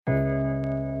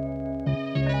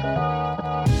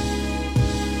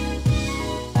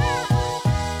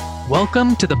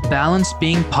Welcome to the Balanced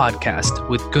Being Podcast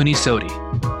with Guni Sodi.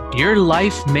 Your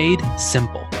life made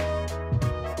simple.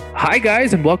 Hi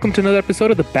guys, and welcome to another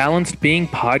episode of the Balanced Being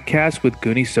Podcast with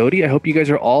Guni Sodi. I hope you guys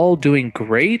are all doing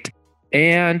great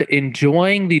and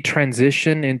enjoying the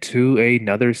transition into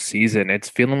another season. It's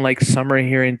feeling like summer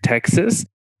here in Texas.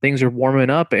 Things are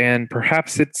warming up, and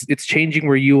perhaps it's changing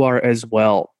where you are as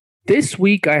well. This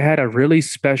week, I had a really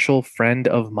special friend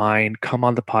of mine come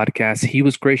on the podcast. He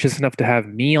was gracious enough to have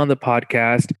me on the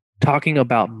podcast talking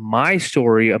about my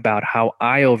story about how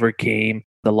I overcame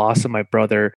the loss of my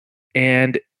brother.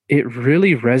 And it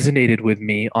really resonated with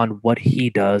me on what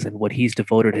he does and what he's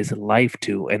devoted his life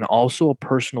to, and also a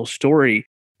personal story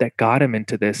that got him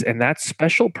into this. And that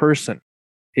special person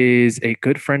is a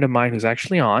good friend of mine who's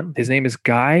actually on. His name is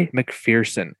Guy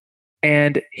Macpherson.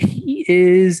 And he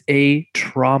is a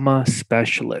trauma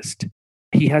specialist.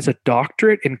 He has a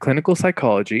doctorate in clinical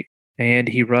psychology, and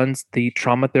he runs the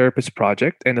Trauma Therapist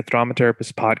Project and the Trauma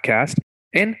Therapist Podcast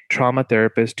and Trauma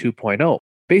Therapist 2.0.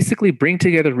 Basically bring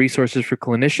together resources for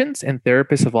clinicians and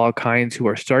therapists of all kinds who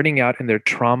are starting out in their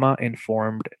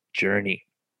trauma-informed journey.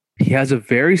 He has a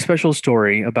very special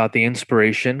story about the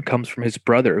inspiration comes from his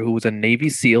brother, who was a Navy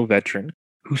SEAL veteran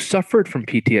who suffered from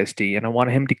PTSD. And I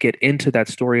wanted him to get into that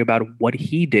story about what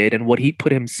he did and what he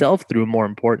put himself through, more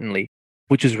importantly,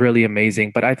 which is really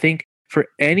amazing. But I think for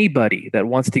anybody that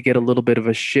wants to get a little bit of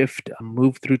a shift,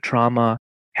 move through trauma,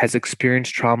 has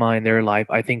experienced trauma in their life,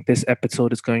 I think this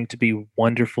episode is going to be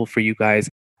wonderful for you guys.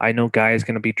 I know Guy is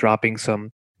going to be dropping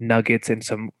some nuggets and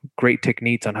some great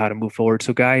techniques on how to move forward.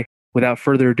 So Guy, without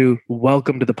further ado,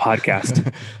 welcome to the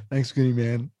podcast. Thanks, Goody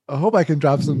man. I hope I can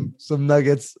drop some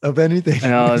nuggets of anything.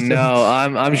 Oh no,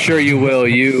 I'm sure you will.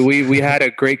 We had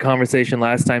a great conversation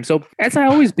last time. So as I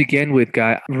always begin with,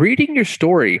 Guy, reading your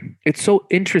story, it's so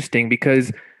interesting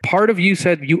because part of you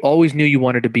said you always knew you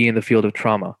wanted to be in the field of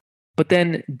trauma. But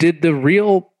then did the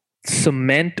real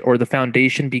cement or the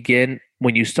foundation begin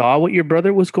when you saw what your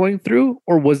brother was going through,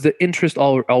 or was the interest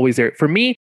always there? For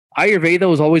me, Ayurveda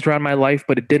was always around my life,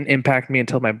 but it didn't impact me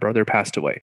until my brother passed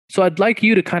away. So I'd like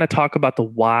you to kind of talk about the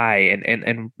why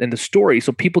and the story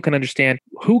so people can understand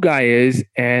who Guy is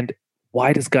and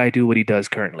why does Guy do what he does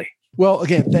currently. Well,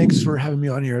 again, thanks for having me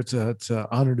on here. It's an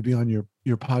honor to be on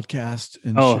your podcast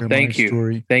and share my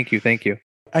story. Thank you.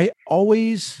 I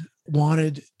always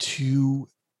wanted to,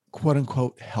 quote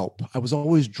unquote, help. I was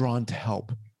always drawn to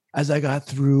help. As I got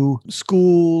through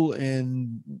school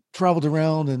and traveled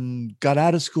around and got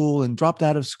out of school and dropped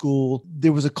out of school,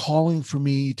 there was a calling for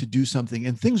me to do something.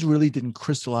 And things really didn't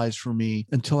crystallize for me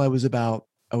until I was about,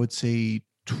 I would say,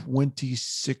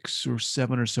 26 or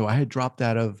 7 or so. I had dropped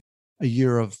out of a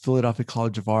year of Philadelphia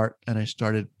College of Art, and I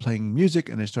started playing music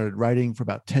and I started writing for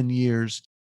about 10 years.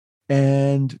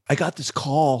 And I got this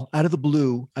call out of the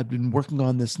blue. I'd been working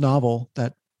on this novel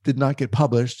that did not get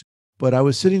published. But I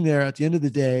was sitting there at the end of the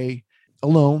day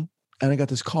alone, and I got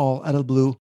this call out of the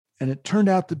blue, and it turned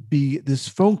out to be this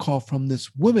phone call from this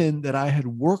woman that I had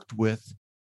worked with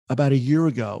about a year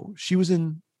ago. She was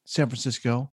in San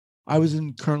Francisco. I was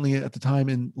currently at the time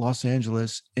in Los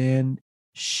Angeles, and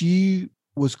she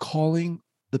was calling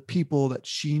the people that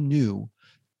she knew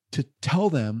to tell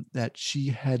them that she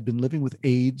had been living with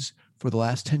AIDS for the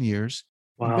last 10 years.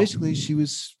 Wow. And basically, she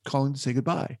was calling to say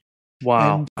goodbye.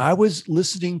 Wow. And I was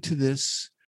listening to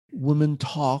this woman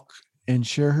talk and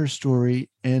share her story.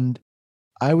 And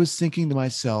I was thinking to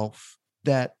myself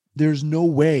that there's no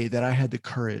way that I had the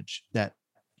courage that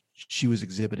she was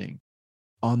exhibiting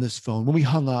on this phone. When we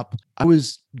hung up, I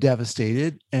was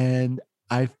devastated and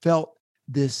I felt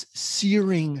this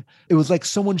searing, it was like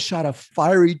someone shot a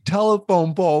fiery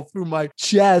telephone pole through my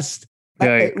chest.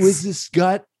 It was this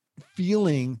gut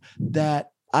feeling that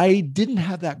I didn't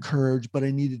have that courage, but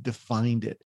I needed to find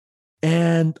it.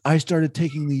 And I started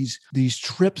taking these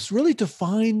trips really to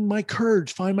find my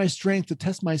courage, find my strength, to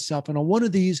test myself. And on one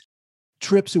of these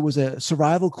trips, it was a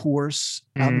survival course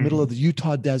out in the middle of the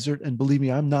Utah desert. And believe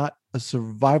me, I'm not a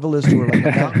survivalist or like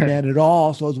a mountain man at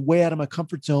all. So I was way out of my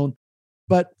comfort zone.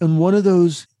 But in one of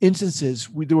those instances,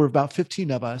 there were about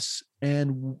 15 of us.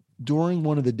 And during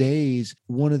one of the days,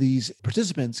 one of these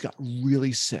participants got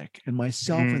really sick. And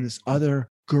myself and this other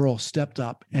girl stepped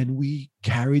up and we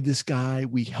carried this guy.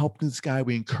 We helped this guy.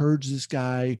 We encouraged this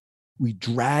guy. We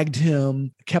dragged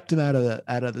him, kept him out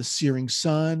of the searing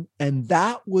sun. And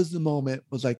that was the moment,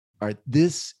 was like, all right,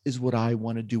 this is what I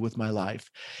want to do with my life.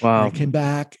 Wow. And I came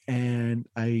back and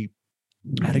I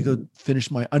had to go finish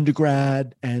my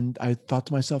undergrad. And I thought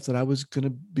to myself that I was going to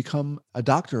become a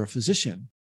doctor, a physician.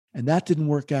 And that didn't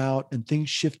work out and things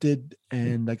shifted.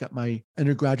 And I got my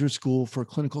undergraduate school for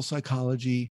clinical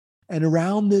psychology. And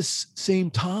around this same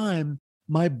time,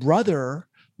 my brother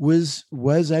was,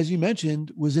 as you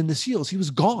mentioned, was in the SEALs. He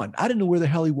was gone. I didn't know where the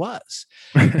hell he was.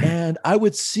 And I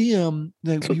would see him,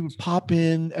 he would pop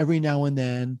in every now and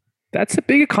then. That's a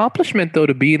big accomplishment, though,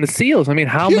 to be in the SEALs. I mean,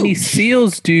 how Huge. many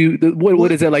SEAls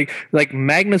what is it, like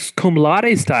Magnus cum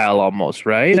laude style almost,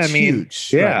 right? It's huge.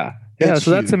 Yeah. Right. Yeah. It's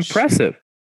So that's huge. impressive.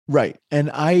 Right.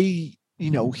 And he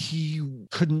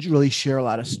couldn't really share a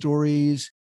lot of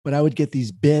stories, but I would get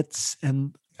these bits.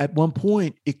 And at one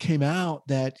point it came out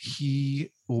that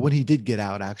when he did get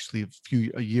out, actually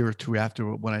a year or two after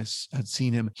when I had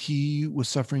seen him, he was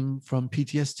suffering from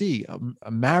PTSD.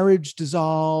 A marriage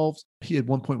dissolved. He at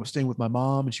one point was staying with my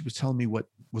mom and she was telling me what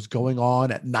was going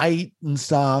on at night and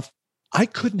stuff. I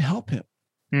couldn't help him.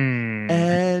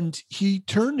 And he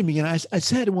turned to me and I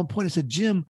said at one point, I said,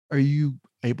 Jim, are you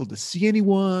able to see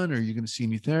anyone? Are you going to see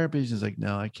any therapists? He's like,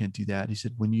 no, I can't do that. He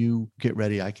said, when you get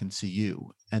ready, I can see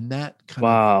you. And that kind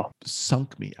of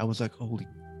sunk me. I was like, holy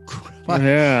crap,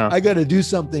 I got to do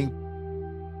something.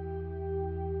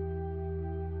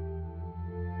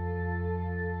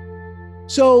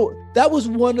 So that was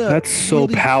one of that's so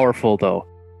really powerful though,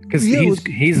 because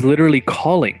he's literally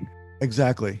calling.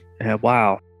 Exactly. Yeah.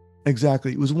 Wow.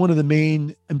 Exactly. It was one of the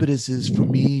main impetuses for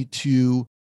me to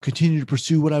continue to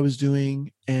pursue what I was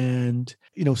doing and,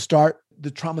 start the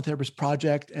Trauma Therapist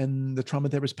Project and the Trauma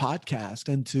Therapist Podcast,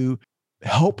 and to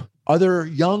help other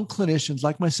young clinicians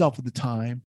like myself at the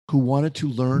time who wanted to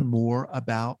learn more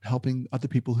about helping other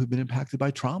people who've been impacted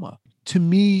by trauma. To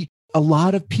me, a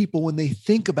lot of people, when they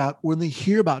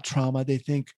hear about trauma, they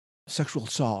think sexual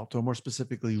assault, or more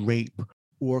specifically rape,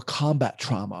 or combat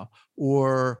trauma,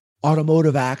 or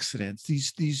automotive accidents,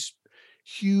 these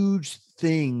huge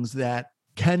things that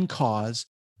can cause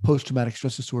post-traumatic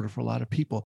stress disorder for a lot of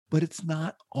people, but it's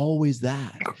not always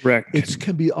that. Correct. It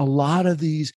can be a lot of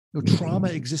these. Trauma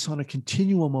exists on a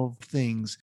continuum of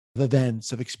things, of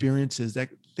events, of experiences,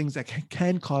 things that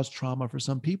can cause trauma for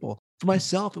some people. For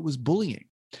myself, it was bullying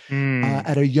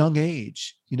at a young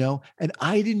age, and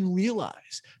I didn't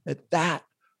realize that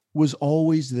was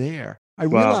always there. I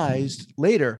realized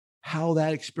later how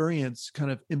that experience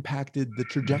kind of impacted the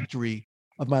trajectory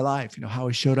of my life, how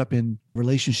I showed up in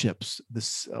relationships,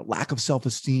 this lack of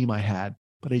self-esteem I had.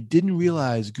 But I didn't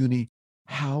realize, Goonie,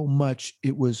 how much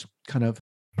it was kind of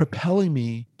propelling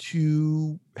me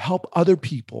to help other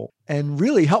people and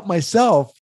really help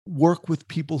myself work with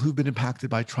people who've been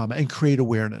impacted by trauma and create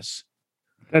awareness.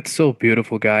 That's so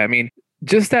beautiful, Guy. I mean,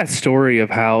 just that story of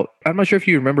how, I'm not sure if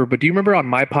you remember, but do you remember on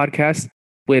my podcast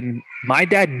when my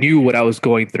dad knew what I was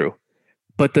going through?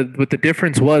 But the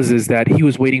difference is that he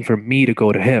was waiting for me to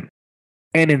go to him.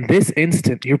 And in this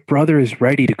instant, your brother is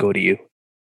ready to go to you.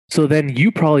 So then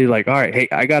you probably like, all right, hey,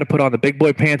 I got to put on the big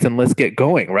boy pants and let's get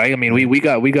going, right? I mean, we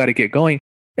got to get going.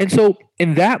 And so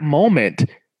in that moment,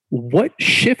 what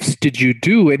shifts did you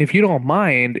do? And if you don't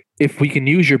mind, if we can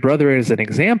use your brother as an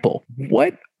example,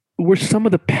 what were some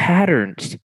of the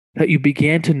patterns that you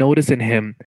began to notice in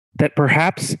him that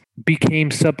perhaps became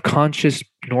subconscious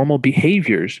normal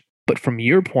behaviors, but from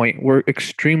your point were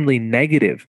extremely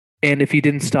negative? And if he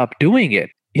didn't stop doing it,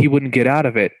 he wouldn't get out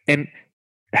of it. And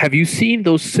have you seen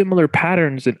those similar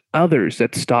patterns in others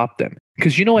that stop them?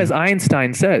 Because, as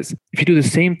Einstein says, if you do the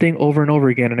same thing over and over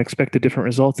again and expect a different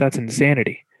results, that's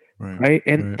insanity. Right.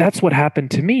 And that's what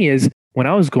happened to me is when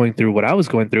I was going through what I was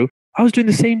going through, I was doing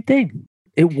the same thing.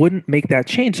 It wouldn't make that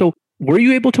change. So were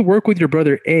you able to work with your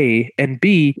brother, A, and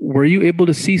B, were you able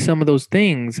to see some of those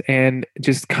things and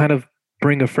just kind of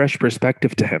bring a fresh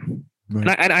perspective to him?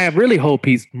 Right. And I really hope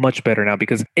he's much better now,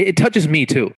 because it touches me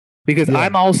too. Because I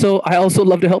also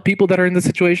love to help people that are in the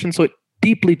situation. So it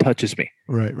deeply touches me.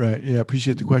 Right. Yeah. I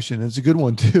appreciate the question. It's a good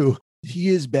one too. He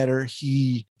is better.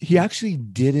 He actually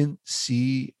didn't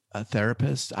see a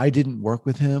therapist. I didn't work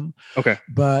with him. Okay.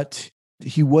 But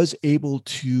he was able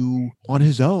to, on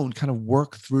his own, kind of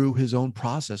work through his own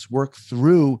process, work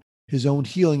through his own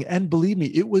healing. And believe me,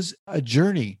 it was a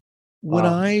journey. When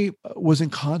I was in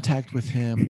contact with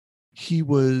him, he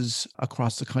was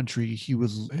across the country. He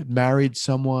had married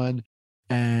someone,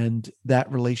 and that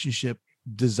relationship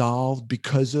dissolved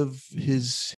because of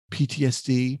his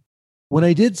PTSD. When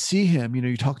I did see him,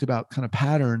 you talked about kind of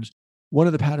patterns. One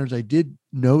of the patterns I did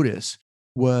notice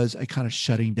was a kind of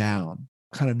shutting down,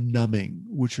 kind of numbing,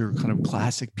 which are kind of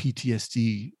classic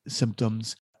PTSD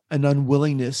symptoms, an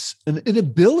unwillingness, an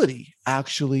inability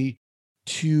actually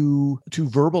to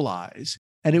verbalize.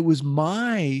 And it was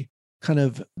my kind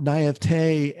of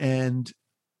naivete and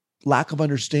lack of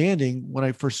understanding when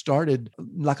I first started,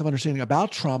 lack of understanding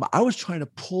about trauma. I was trying to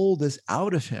pull this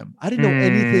out of him. I didn't know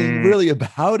anything really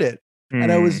about it.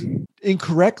 And I was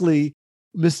incorrectly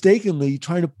mistakenly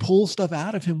trying to pull stuff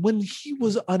out of him when he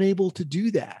was unable to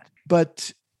do that.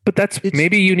 But that's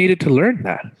maybe you needed to learn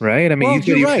that, right? I mean, well, you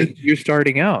said you're right. you're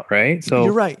starting out, right? So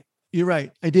You're right. You're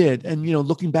right. I did. And,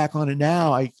 looking back on it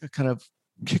now, I kind of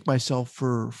kick myself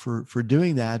for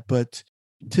doing that. But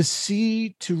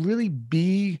to really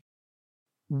be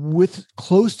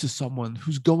close to someone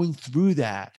who's going through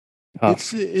that,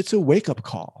 it's a wake up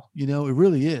call. It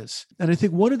really is. And I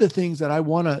think one of the things that I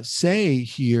want to say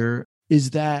here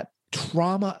is that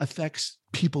trauma affects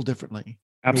people differently.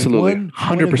 Absolutely.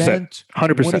 100%.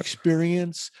 100%. One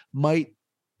experience might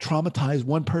traumatize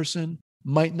one person,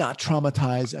 might not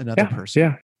traumatize another person.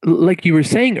 Yeah. Like you were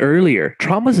saying earlier,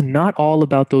 trauma is not all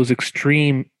about those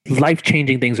extreme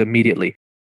life-changing things immediately.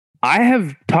 I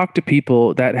have talked to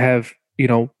people that have,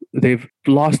 they've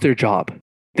lost their job.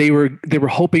 They were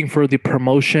hoping for the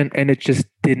promotion and it just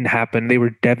didn't happen. They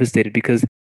were devastated because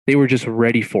they were just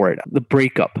ready for it. The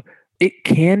breakup. It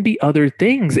can be other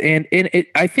things. And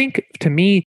I think to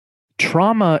me,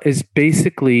 trauma is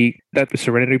basically that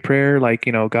serenity prayer, like,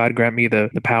 God grant me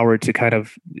the power to kind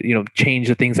of, change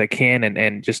the things I can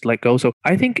and just let go. So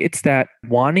I think it's that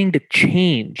wanting to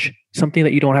change something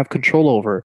that you don't have control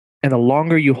over. And the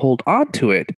longer you hold on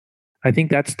to it, I think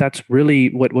that's really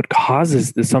what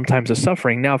causes sometimes the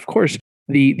suffering. Now, of course,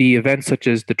 the events such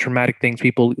as the traumatic things,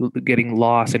 people getting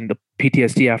lost and the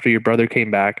PTSD after your brother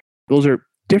came back, those are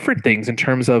different things in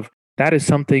terms of that is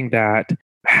something that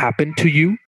happened to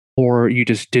you or you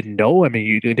just didn't know. I mean,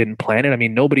 you didn't plan it. I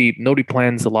mean, nobody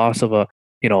plans the loss of a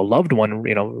loved one,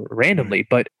 randomly.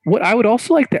 But what I would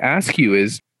also like to ask you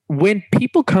is when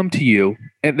people come to you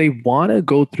and they want to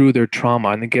go through their trauma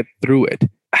and they get through it,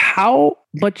 how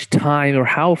much time or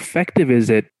how effective is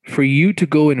it for you to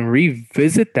go and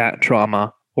revisit that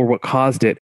trauma or what caused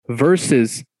it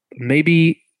versus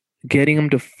maybe getting them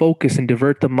to focus and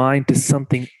divert the mind to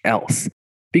something else?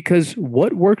 Because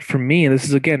what worked for me, and this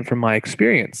is again from my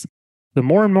experience, the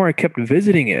more and more I kept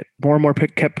visiting it, more and more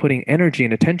kept putting energy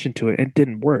and attention to it, it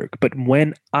didn't work. But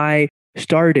when I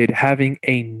started having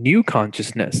a new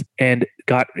consciousness and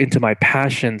got into my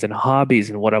passions and hobbies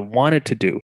and what I wanted to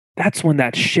do, that's when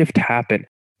that shift happened.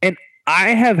 And I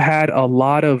have had a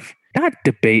lot of, not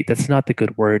debate, that's not the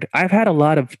good word. I've had a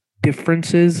lot of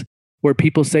differences where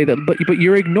people say that, but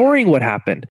you're ignoring what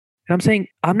happened. And I'm saying,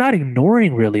 I'm not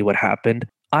ignoring really what happened.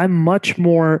 I'm much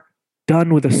more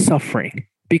done with the suffering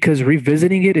because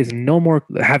revisiting it is no more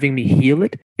having me heal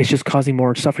it. It's just causing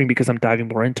more suffering because I'm diving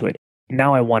more into it.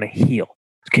 Now I want to heal.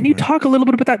 Can you talk a little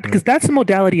bit about that? Because that's the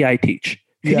modality I teach.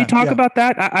 Can you talk about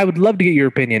that? I would love to get your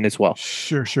opinion as well.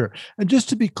 Sure. And just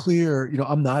to be clear,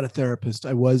 I'm not a therapist.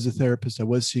 I was a therapist. I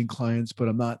was seeing clients, but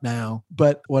I'm not now.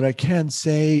 But what I can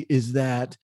say is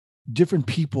that different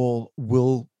people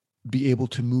will be able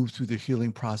to move through the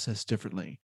healing process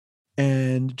differently.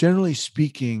 And generally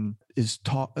speaking, is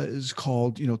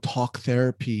called, talk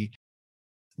therapy.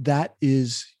 That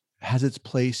has its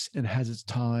place and has its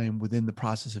time within the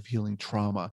process of healing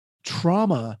trauma.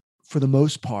 Trauma, for the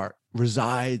most part,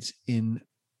 resides in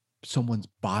someone's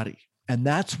body. And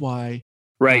that's why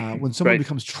when someone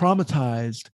becomes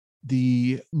traumatized,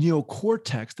 the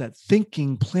neocortex, that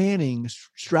thinking, planning,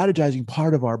 strategizing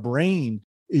part of our brain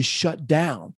is shut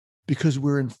down because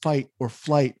we're in fight or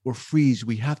flight or freeze.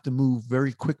 We have to move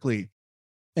very quickly.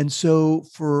 And so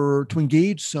to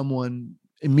engage someone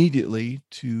immediately,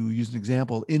 to use an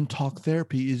example, in talk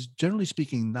therapy is generally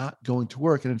speaking not going to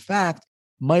work. And in fact,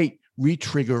 might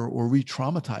re-trigger or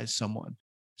re-traumatize someone.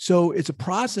 So it's a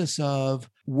process of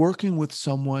working with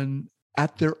someone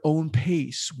at their own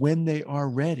pace when they are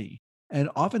ready. And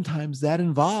oftentimes that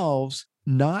involves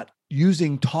not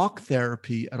using talk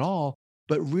therapy at all,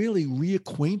 but really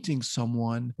reacquainting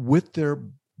someone with their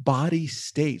body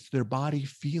states, their body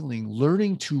feeling,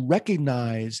 learning to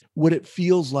recognize what it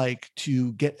feels like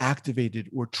to get activated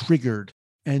or triggered,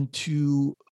 and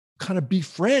to kind of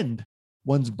befriend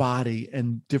one's body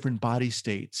and different body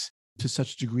states to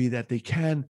such a degree that they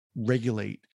can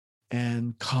regulate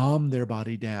and calm their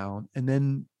body down. And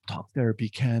then talk therapy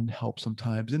can help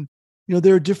sometimes. And,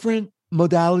 there are different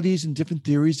modalities and different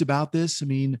theories about this. I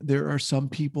mean, there are some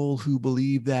people who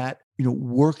believe that,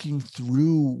 working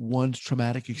through one's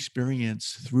traumatic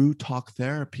experience through talk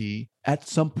therapy at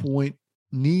some point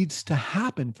needs to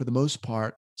happen for the most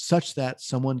part, such that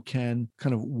someone can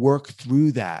kind of work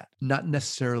through that, not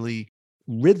necessarily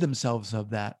rid themselves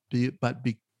of that, but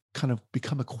kind of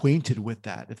become acquainted with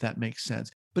that, if that makes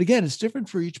sense. But again, it's different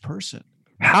for each person.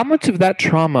 How much of that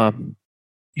trauma,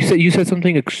 you said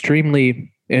something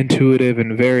extremely intuitive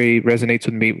and very resonates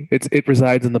with me. It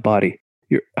resides in the body.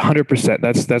 You're 100%.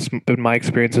 That's been my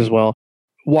experience as well.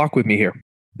 Walk with me here.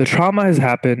 The trauma has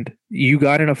happened. You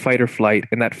got in a fight or flight,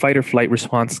 and that fight or flight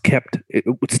response it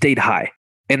stayed high,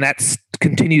 and that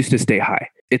continues to stay high.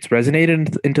 It's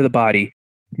resonated into the body.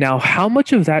 Now, how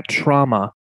much of that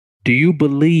trauma do you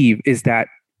believe is that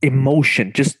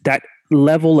emotion, just that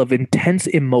level of intense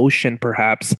emotion,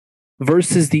 perhaps,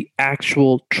 versus the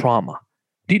actual trauma?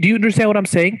 Do you understand what I'm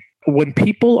saying? When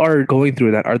people are going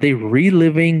through that, are they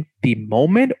reliving the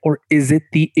moment, or is it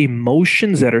the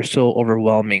emotions that are so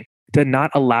overwhelming to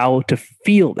not allow to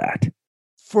feel that?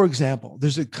 For example,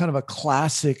 there's a kind of a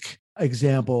classic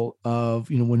example of,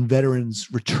 when veterans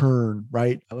return,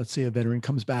 right? Let's say a veteran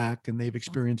comes back and they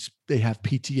have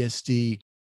PTSD,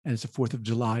 and it's the 4th of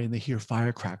July and they hear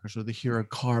firecrackers or they hear a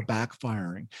car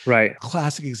backfiring. Right.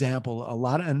 Classic example.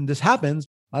 And this happens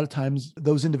a lot of times,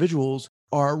 those individuals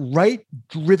are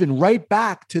driven right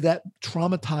back to that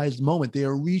traumatized moment. They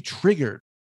are re-triggered,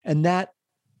 and that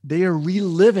they are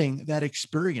reliving that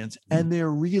experience, and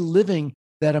they're reliving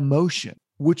that emotion,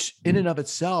 which in and of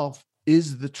itself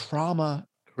is the trauma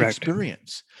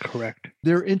experience. Correct.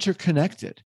 They're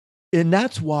interconnected. And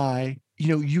that's why,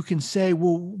 you can say,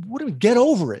 well, get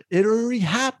over it. It already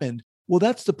happened. Well,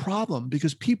 that's the problem,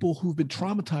 because people who've been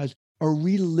traumatized are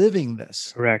reliving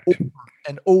this over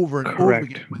and over and over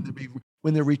again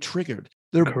when they're re-triggered.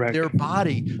 Their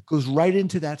body goes right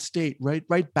into that state,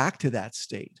 right back to that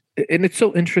state. And it's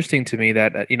so interesting to me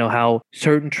that how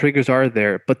certain triggers are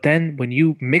there, but then when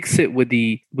you mix it with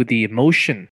the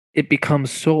emotion, it becomes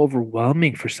so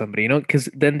overwhelming for somebody, because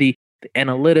then the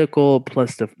analytical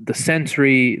plus the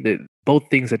sensory, both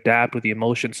things adapt with the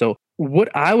emotion. So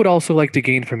what I would also like to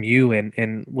gain from you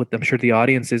and what I'm sure the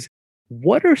audience is,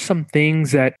 what are some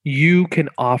things that you can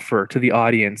offer to the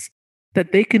audience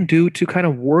that they can do to kind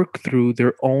of work through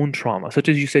their own trauma? Such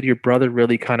as you said, your brother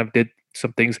really kind of did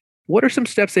some things. What are some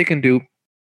steps they can do,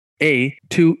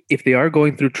 if they are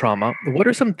going through trauma, what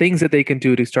are some things that they can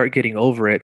do to start getting over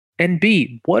it? And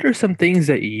B, what are some things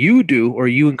that you do or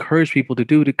you encourage people to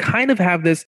do to kind of have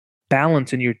this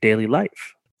balance in your daily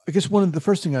life? I guess one of the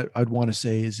first thing I'd want to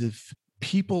say is, if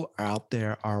people out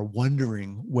there are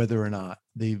wondering whether or not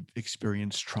they've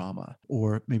experienced trauma,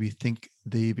 or maybe think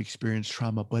they've experienced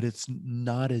trauma, but it's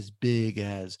not as big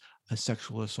as a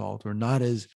sexual assault, or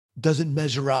doesn't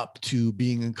measure up to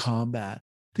being in combat,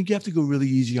 I think you have to go really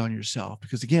easy on yourself,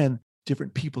 because again,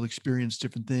 different people experience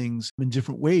different things in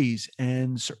different ways.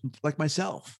 And like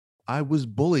myself, I was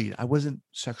bullied. I wasn't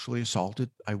sexually assaulted.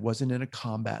 I wasn't in a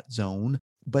combat zone.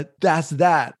 But that's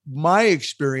that. My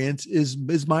experience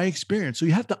is my experience. So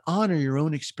you have to honor your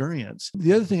own experience.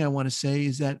 The other thing I want to say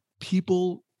is that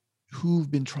people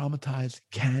who've been traumatized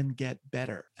can get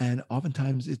better. And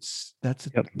oftentimes that's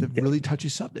a really touchy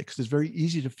subject, because it's very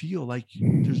easy to feel like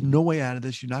there's no way out of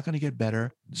this. You're not going to get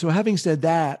better. So having said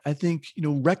that, I think,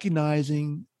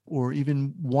 recognizing or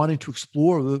even wanting to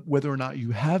explore whether or not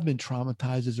you have been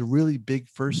traumatized is a really big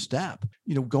first step.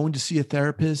 Going to see a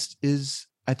therapist is,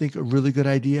 I think, a really good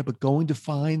idea, but going to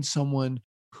find someone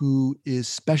who is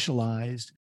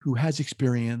specialized, who has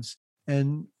experience,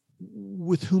 and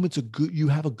with whom you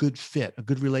have a good fit, a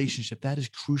good relationship, that is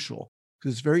crucial.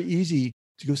 Because it's very easy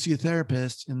to go see a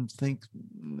therapist and think,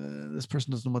 this person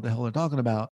doesn't know what the hell they're talking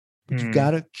about. But you've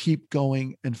got to keep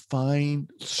going and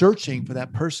searching for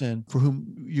that person for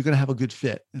whom you're going to have a good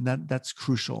fit. And that's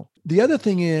crucial. The other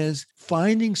thing is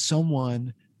finding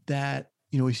someone that,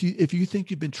 if you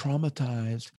think you've been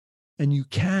traumatized, and you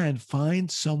can find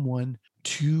someone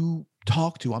to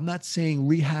talk to. I'm not saying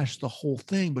rehash the whole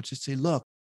thing, but just say, look,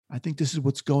 I think this is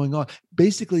what's going on.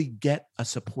 Basically, get a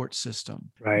support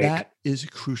system. Right. That is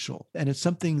crucial. And it's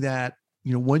something that,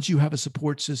 once you have a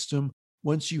support system,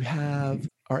 once you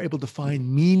are able to find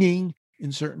meaning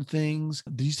in certain things,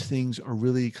 these things are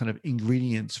really kind of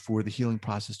ingredients for the healing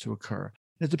process to occur.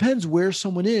 And it depends where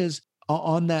someone is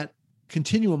on that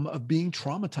continuum of being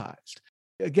traumatized.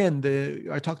 Again,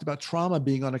 I talked about trauma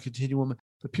being on a continuum,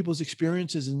 but people's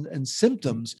experiences and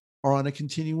symptoms are on a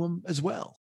continuum as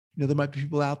well. There might be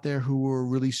people out there who are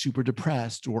really super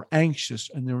depressed or anxious,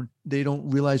 and they don't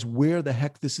realize where the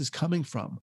heck this is coming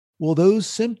from. Well, those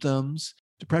symptoms,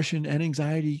 depression and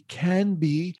anxiety, can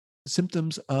be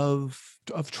symptoms of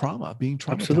trauma, being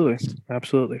traumatized.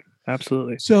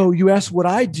 Absolutely. So you asked what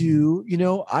I do.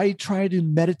 I try to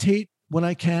meditate when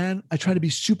I can. I try to be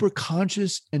super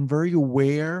conscious and very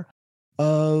aware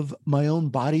of my own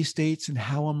body states and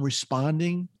how I'm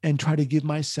responding, and try to give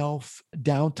myself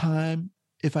downtime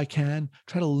if I can.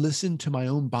 Try to listen to my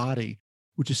own body,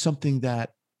 which is something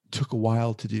that took a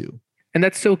while to do. And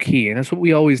that's so key. And that's what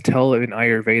we always tell in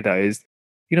Ayurveda is,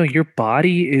 your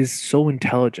body is so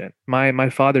intelligent. My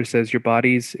father says your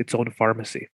body's its own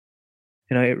pharmacy.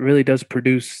 it really does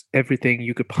produce everything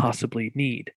you could possibly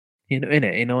need, in it,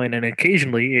 and then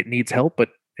occasionally it needs help, but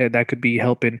that could be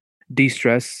help in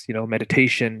de-stress,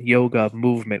 meditation, yoga,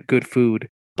 movement, good food.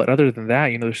 But other than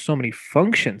that, there's so many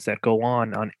functions that go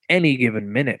on any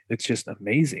given minute. It's just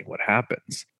amazing what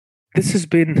happens. This has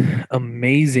been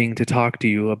amazing to talk to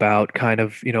you about kind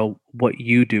of, what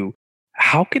you do.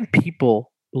 How can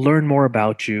people learn more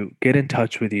about you, get in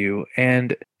touch with you?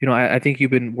 And, I think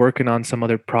you've been working on some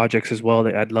other projects as well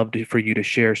that I'd love for you to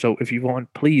share. So if you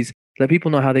want, please let people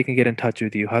know how they can get in touch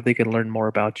with you, how they can learn more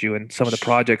about you and some of the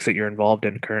projects that you're involved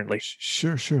in currently.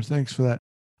 Sure. Thanks for that.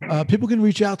 People can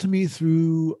reach out to me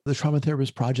through the Trauma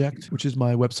Therapist Project, which is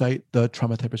my website,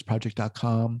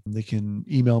 thetraumatherapistproject.com. They can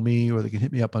email me or they can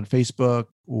hit me up on Facebook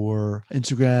or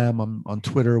Instagram, on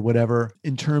Twitter, whatever.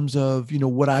 In terms of,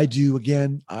 what I do,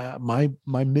 again, my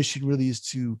mission really is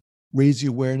to raise the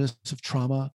awareness of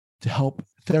trauma, to help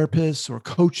therapists or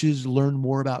coaches learn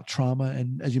more about trauma.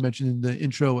 And as you mentioned in the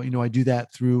intro, I do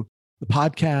that through the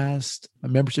podcast, my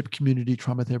membership community,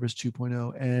 Trauma Therapist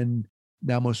 2.0, and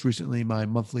now most recently my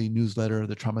monthly newsletter,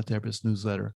 the Trauma Therapist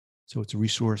newsletter. So it's a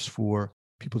resource for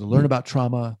people to learn about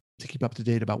trauma, to keep up to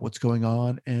date about what's going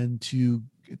on, and to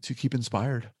keep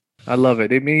inspired. I love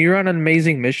it. I mean, you're on an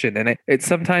amazing mission, and it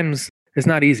sometimes it's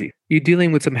not easy. You're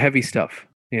dealing with some heavy stuff,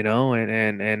 and all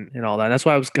that. That's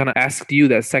why I was gonna ask you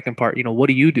that second part. What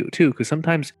do you do too? Because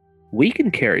sometimes we can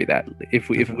carry that if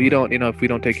we don't, if we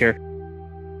don't take care.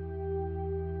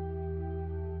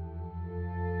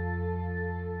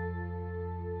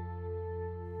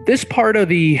 This part of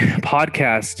the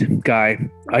podcast, Guy,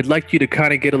 I'd like you to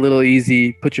kind of get a little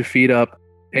easy, put your feet up,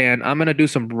 and I'm going to do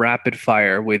some rapid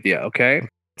fire with you, okay?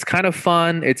 It's kind of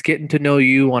fun. It's getting to know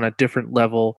you on a different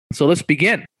level. So let's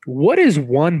begin. What is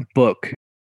one book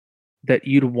that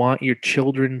you'd want your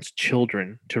children's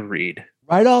children to read?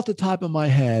 Right off the top of my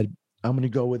head, I'm going to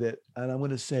go with it. And I'm going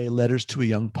to say Letters to a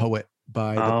Young Poet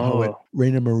by the poet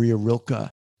Rainer Maria Rilke.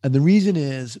 And the reason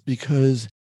is because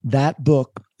that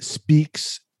book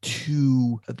speaks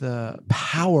to the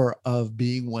power of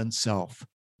being oneself,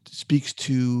 speaks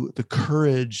to the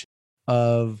courage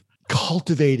of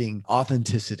cultivating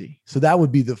authenticity. So that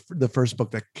would be the first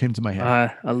book that came to my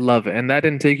head. I love it. And that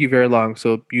didn't take you very long.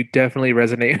 So you definitely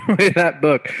resonate with that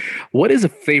book. What is a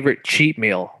favorite cheat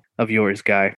meal of yours,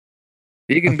 Guy?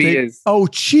 You can be as...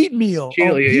 cheat meal.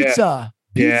 Pizza.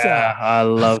 Yeah, I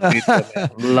love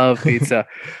pizza. Love pizza.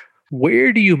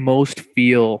 Where do you most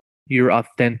feel your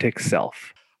authentic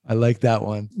self? I like that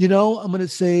one. I'm going to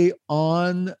say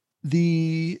on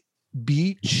the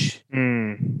beach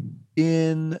during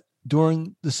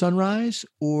the sunrise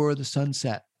or the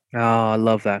sunset. Oh, I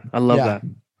love that. I love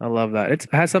that. It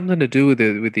has something to do with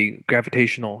the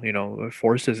gravitational,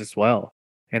 forces as well.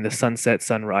 And the sunset,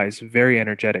 sunrise, very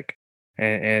energetic,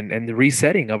 and the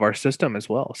resetting of our system as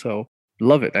well. So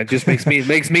love it. It just makes me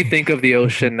think of the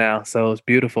ocean now. So it's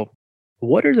beautiful.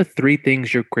 What are the 3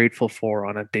 things you're grateful for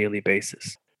on a daily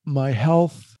basis? My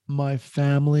health, my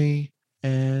family,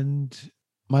 and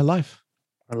my life.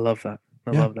 I love that.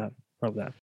 Love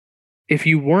that. If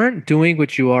you weren't doing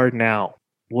what you are now,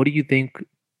 what do you think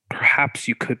perhaps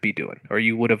you could be doing or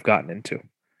you would have gotten into?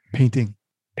 Painting.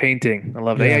 I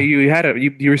love that. Yeah,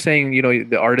 you were saying,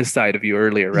 the artist side of you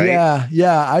earlier, right?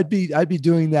 Yeah. I'd be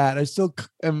doing that. I still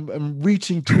am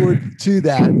reaching to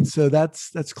that. So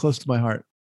that's close to my heart.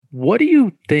 What do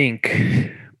you think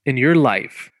in your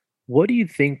life? What do you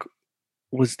think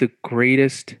was the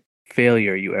greatest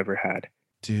failure you ever had?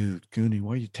 Dude, Goonie,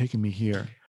 why are you taking me here?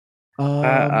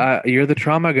 You're the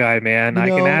trauma guy, man. I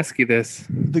can ask you this.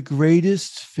 The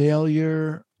greatest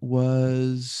failure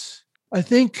was, I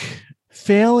think,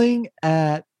 failing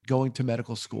at going to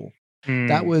medical school.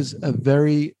 That was a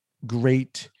very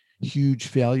great, huge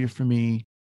failure for me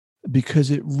because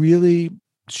it really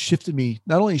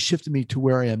not only shifted me to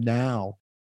where I am now,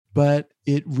 but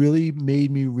it really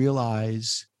made me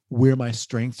realize where my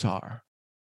strengths are.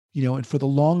 And for the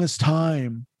longest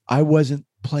time, I wasn't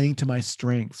playing to my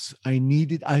strengths.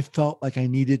 I felt like I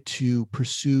needed to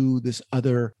pursue this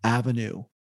other avenue.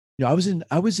 I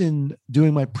was in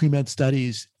doing my pre-med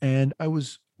studies, and I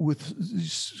was with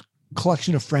this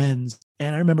collection of friends.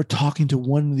 And I remember talking to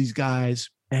one of these guys,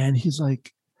 and he's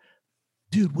like,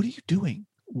 dude, what are you doing?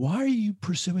 Why are you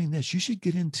pursuing this? You should be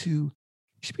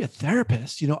a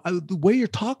therapist. The way you're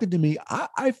talking to me,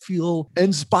 I feel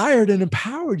inspired and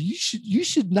empowered. You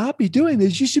should not be doing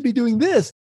this. You should be doing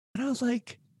this. And I was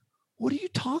like, what are you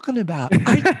talking about?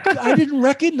 I didn't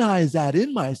recognize that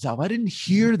in myself. I didn't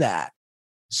hear that.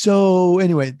 So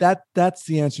anyway, that's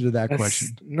the answer to that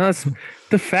question.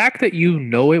 The fact that you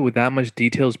know it with that much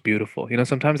detail is beautiful.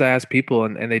 Sometimes I ask people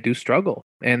and they do struggle.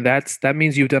 And that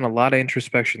means you've done a lot of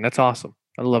introspection. That's awesome.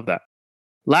 I love that.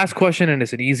 Last question, and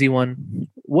it's an easy one.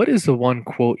 What is the one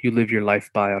quote you live your life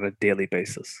by on a daily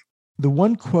basis? The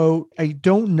one quote, I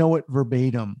don't know it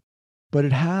verbatim, but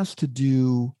it has to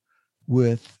do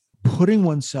with putting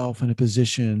oneself in a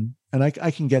position, and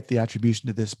I can get the attribution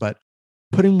to this, but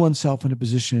putting oneself in a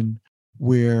position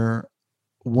where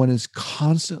one is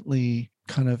constantly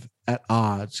kind of at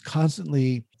odds,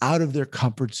 constantly out of their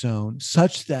comfort zone,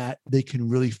 such that they can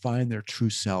really find their true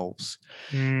selves.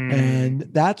 And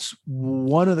that's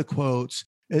one of the quotes.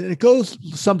 And it goes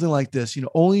something like this,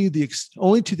 only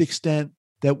to the extent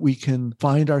that we can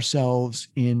find ourselves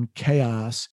in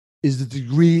chaos is the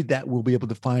degree that we'll be able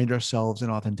to find ourselves in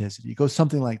authenticity. It goes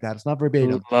something like that. It's not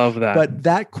verbatim. Love that. But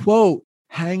that quote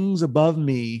hangs above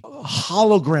me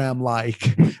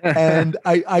hologram-like. And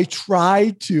I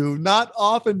try to, not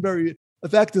often very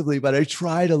effectively, but I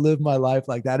try to live my life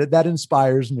like that. That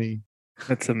inspires me.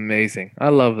 That's amazing. I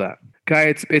love that.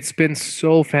 Guy, it's been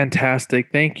so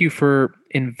fantastic. Thank you for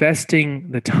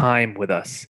investing the time with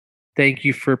us. Thank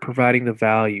you for providing the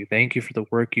value. Thank you for the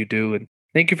work you do. And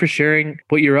thank you for sharing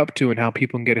what you're up to and how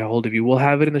people can get a hold of you. We'll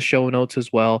have it in the show notes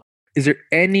as well. Is there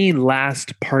any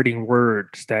last parting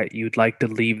words that you'd like to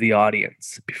leave the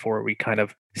audience before we kind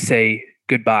of say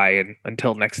goodbye and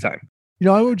until next time?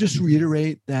 I would just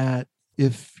reiterate that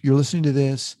if you're listening to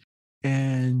this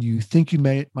and you think you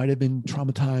might have been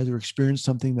traumatized or experienced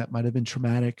something that might have been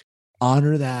traumatic,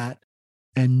 honor that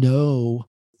and know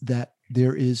that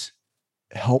there is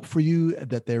help for you,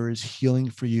 that there is healing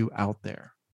for you out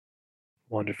there.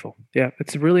 Wonderful. Yeah,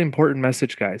 it's a really important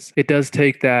message, guys. It does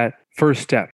take that first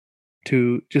step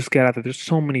to just get out there. There's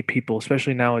so many people,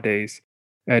 especially nowadays,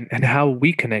 and how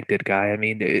we connected, Guy. I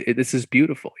mean, this is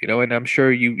beautiful, and I'm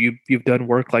sure you've done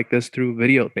work like this through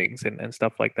video things and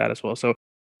stuff like that as well. So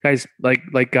guys,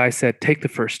 like Guy said, take the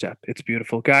first step. It's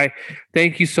beautiful. Guy,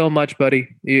 thank you so much, buddy.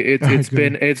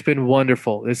 It's been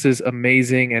wonderful. This is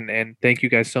amazing. And thank you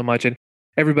guys so much. And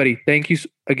everybody, thank you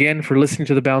again for listening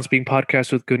to the Balanced Being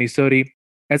Podcast with Guni Sodhi.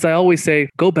 As I always say,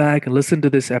 go back and listen to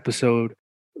this episode,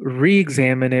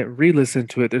 re-examine it, re-listen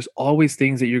to it. There's always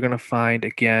things that you're going to find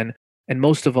again. And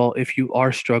most of all, if you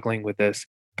are struggling with this,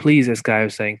 please, as Guy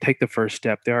was saying, take the first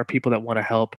step. There are people that want to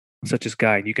help, such as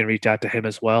Guy. You can reach out to him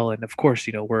as well. And of course,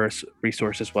 we're a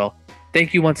resource as well.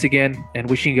 Thank you once again, and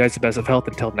wishing you guys the best of health.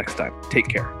 Until next time, take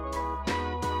care.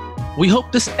 We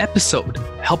hope this episode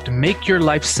helped make your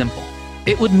life simple.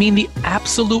 It would mean the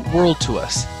absolute world to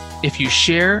us if you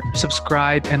share,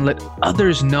 subscribe, and let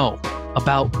others know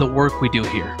about the work we do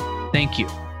here. Thank you.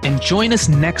 And join us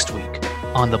next week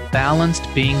on the Balanced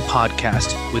Being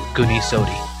Podcast with Guni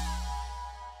Sodhi.